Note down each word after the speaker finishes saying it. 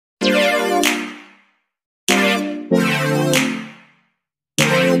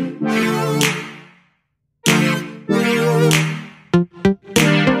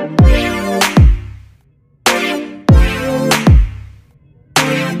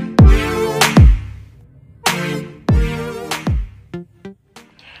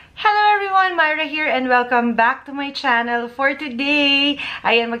Myra here and welcome back to my channel for today.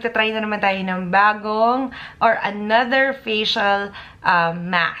 Ayan, magta-try na naman tayo ng bagong or another facial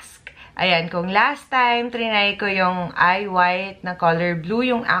mask. Ayan, kung last time, trinay ko yung IWhite na color blue,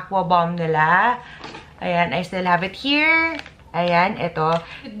 yung Aqua Bomb nila. Ayan, I still have it here. Ayan, ito.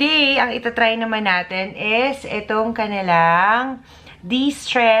 Today, ang itatry naman natin is itong kanilang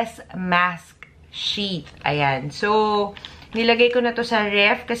Destress Mask Sheet. Ayan, so nilagay ko na to sa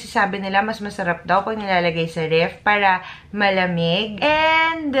ref kasi sabi nila mas masarap daw pag nilalagay sa ref para malamig.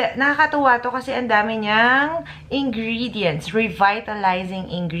 And nakakatuwa to kasi ang dami niyang ingredients,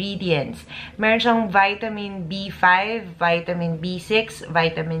 revitalizing ingredients. Meron siyang vitamin B5, vitamin B6,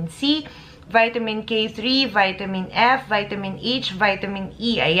 vitamin C, vitamin K3, vitamin F, vitamin H, vitamin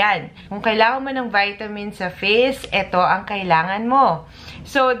E. Ayan. Kung kailangan mo ng vitamin sa face, ito ang kailangan mo.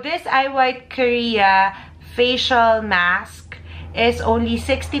 So, this IWhite Korea facial mask is only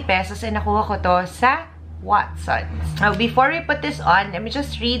 60 pesos and nakuha ko to sa Watsons. Now, before we put this on, let me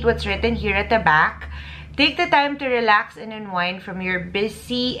just read what's written here at the back. Take the time to relax and unwind from your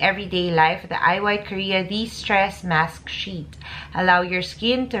busy everyday life with the IWhite Korea Destress Mask Sheet. Allow your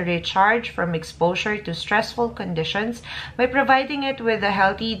skin to recharge from exposure to stressful conditions by providing it with a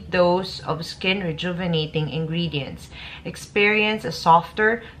healthy dose of skin rejuvenating ingredients. Experience a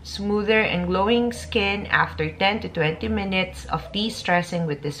softer, smoother, and glowing skin after 10 to 20 minutes of de-stressing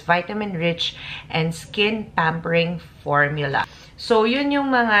with this vitamin-rich and skin pampering formula. So, yun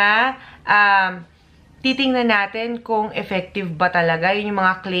yung mga titingnan natin kung effective ba talaga. Yun yung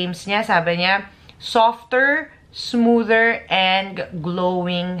mga claims niya. Sabi niya, softer, smoother, and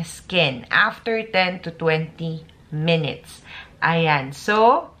glowing skin after 10 to 20 minutes. Ayan.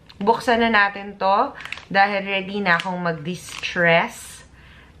 So, buksan na natin to dahil ready na akong mag-distress.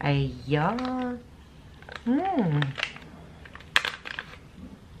 Ayan.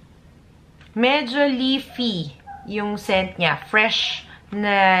 Medyo leafy yung scent niya. Fresh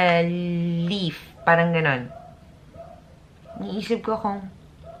na leaf. Parang ganon. Niisip ko kung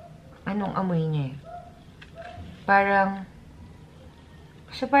anong amoy niya. Parang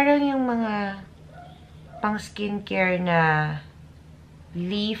yung mga pang skincare na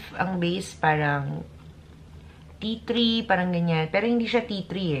leaf ang base. Parang tea tree, parang ganyan. Pero hindi siya tea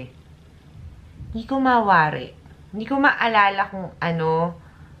tree eh. Hindi ko mawari. Hindi ko maalala kung ano.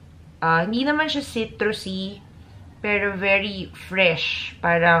 Hindi naman siya citrusy. Pero very fresh.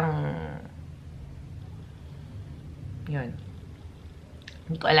 Parang yun.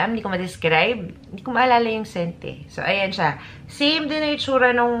 Hindi ko alam, hindi ko ma-describe. Hindi ko maalala yung scent eh. So, ayan siya. Same din na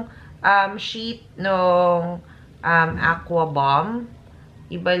itsura nung sheet nung Aqua Bomb.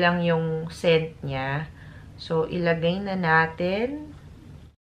 Iba lang yung scent niya. So, ilagay na natin.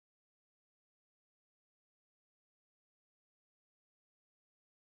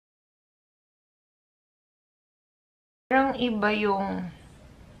 Parang iba yung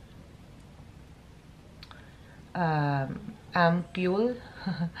ampule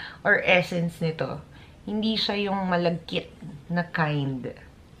or essence nito. Hindi siya yung malagkit na kind.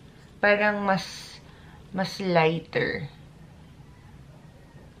 Parang mas lighter.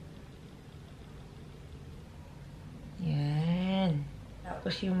 Yan.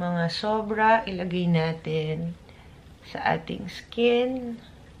 Tapos yung mga sobra, ilagay natin sa ating skin.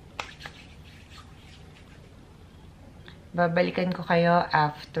 Babalikan ko kayo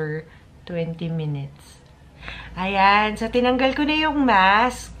after 20 minutes. Ayan. So, tinanggal ko na yung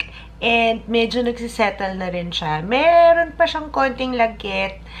mask. And, medyo nagsisettle na rin siya. Meron pa siyang konting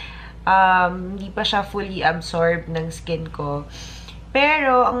lagkit. Hindi pa siya fully absorbed ng skin ko.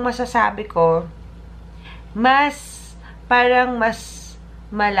 Pero, ang masasabi ko, parang mas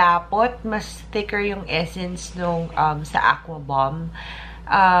malapot, mas thicker yung essence nung sa Aqua Bomb.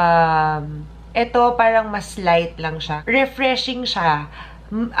 Ito, parang mas light lang siya. Refreshing siya.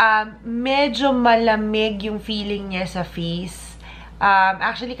 Medyo malamig yung feeling niya sa face.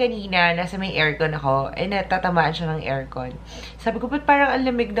 Actually, kanina, nasa may aircon ako, natatamaan siya ng aircon. Sabi ko, ba't parang ang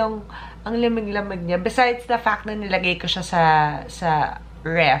lamig-lamig niya? Besides the fact na nilagay ko siya sa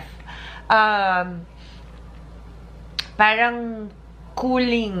ref, parang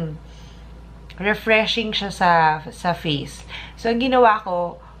cooling, refreshing siya sa face. So, ang ginawa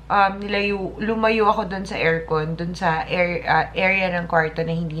ko, lumayo ako dun sa aircon, dun sa area ng kwarto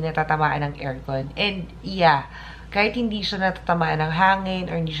na hindi natatamaan ng aircon. And, yeah, kahit hindi siya natatamaan ng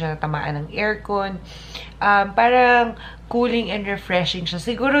hangin or hindi siya natatamaan ng aircon, parang cooling and refreshing siya.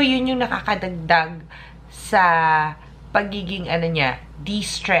 Siguro yun yung nakakadagdag sa pagiging,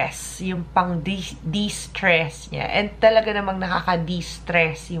 de-stress. Yung pang de-stress niya. And talaga namang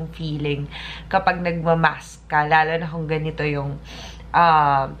nakaka-de-stress yung feeling kapag nagmamask ka. Lalo na kung ganito yung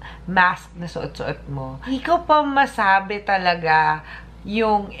mask na suot-suot mo. Hindi ko pa masabi talaga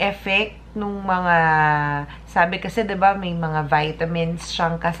yung effect nung mga, sabi kasi 'di ba may mga vitamins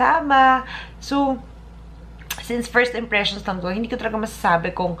siyang kasama. So, since first impressions lang to, hindi ko talaga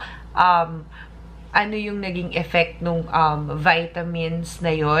masasabi kung ano yung naging effect nung vitamins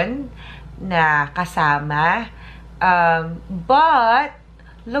na yon na kasama. But,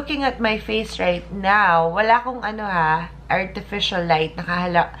 looking at my face right now, wala akong artificial light.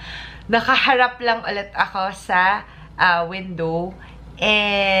 Nakaharap lang ulit ako sa window.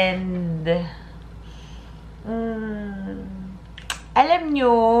 And, alam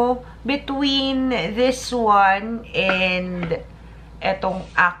nyo, between this one and etong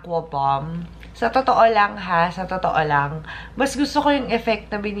Aqua Bomb, sa totoo lang sa totoo lang, mas gusto ko yung effect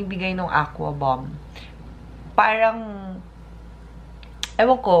na binibigay ng Aqua Bomb. Parang,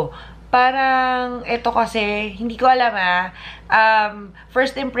 ewan ko, parang, ito kasi, hindi ko alam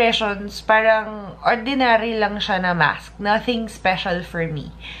first impressions, parang ordinary lang siya na mask. Nothing special for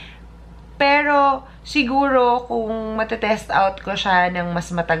me. Pero, siguro, kung matetest out ko siya ng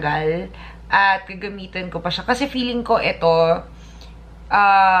mas matagal, at gagamitin ko pa siya, kasi feeling ko ito,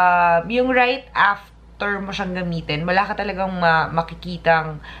 yung right after mo siyang gamitin, wala ka talagang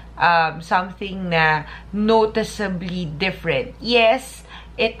makikitang something na noticeably different. Yes,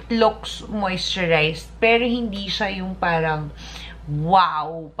 it looks moisturized, pero hindi siya yung parang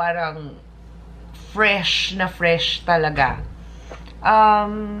wow, parang fresh na fresh talaga.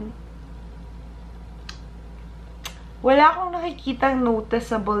 Wala akong nakikitang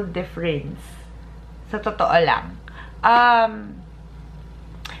noticeable difference. Sa totoo lang.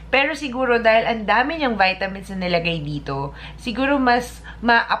 Pero siguro dahil ang dami niyang vitamins na nilagay dito, siguro mas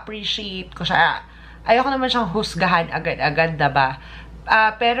ma-appreciate ko siya. Ayoko naman siyang husgahan agad-agad, diba?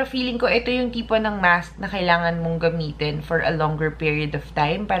 Pero feeling ko ito yung tipo ng mask na kailangan mong gamitin for a longer period of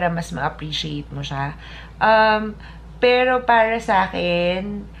time para mas ma-appreciate mo siya. Pero para sa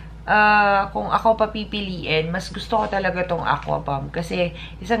akin, kung ako papipiliin, mas gusto ko talaga tong Aqua Bomb. Kasi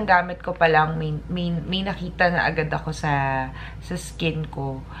isang gamit ko pa lang, may nakita na agad ako sa skin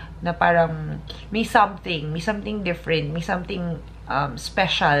ko na parang may something different, may something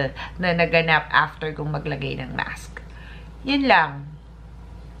special na naganap after kong maglagay ng mask. Yun lang.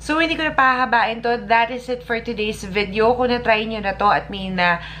 So, hindi ko na pahabain to. That is it for today's video. Kung na-try nyo na to at may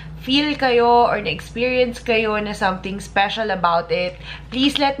na-feel kayo or na-experience kayo na something special about it,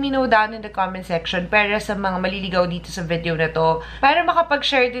 please let me know down in the comment section para sa mga maliligaw dito sa video na to. Para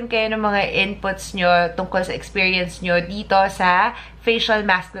makapag-share din kayo ng mga inputs nyo tungkol sa experience nyo dito sa facial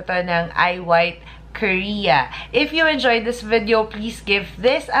mask na to ng IWhite Korea. If you enjoyed this video, please give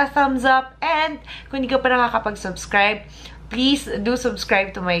this a thumbs up. And kung hindi ka pa nakakapag-subscribe, please do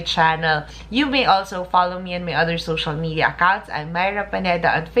subscribe to my channel. You may also follow me on my other social media accounts. I'm Myra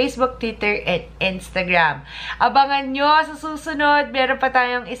Paneda on Facebook, Twitter, and Instagram. Abangan nyo sa susunod. Meron pa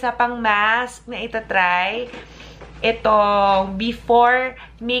tayong isa pang mask na itatry. Itong before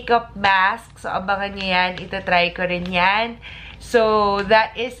makeup mask. So, abangan nyo yan. Itatry ko rin yan. So,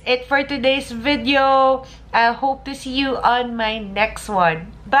 that is it for today's video. I hope to see you on my next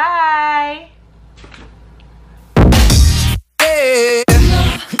one. Bye!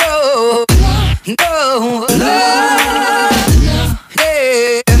 Yeah.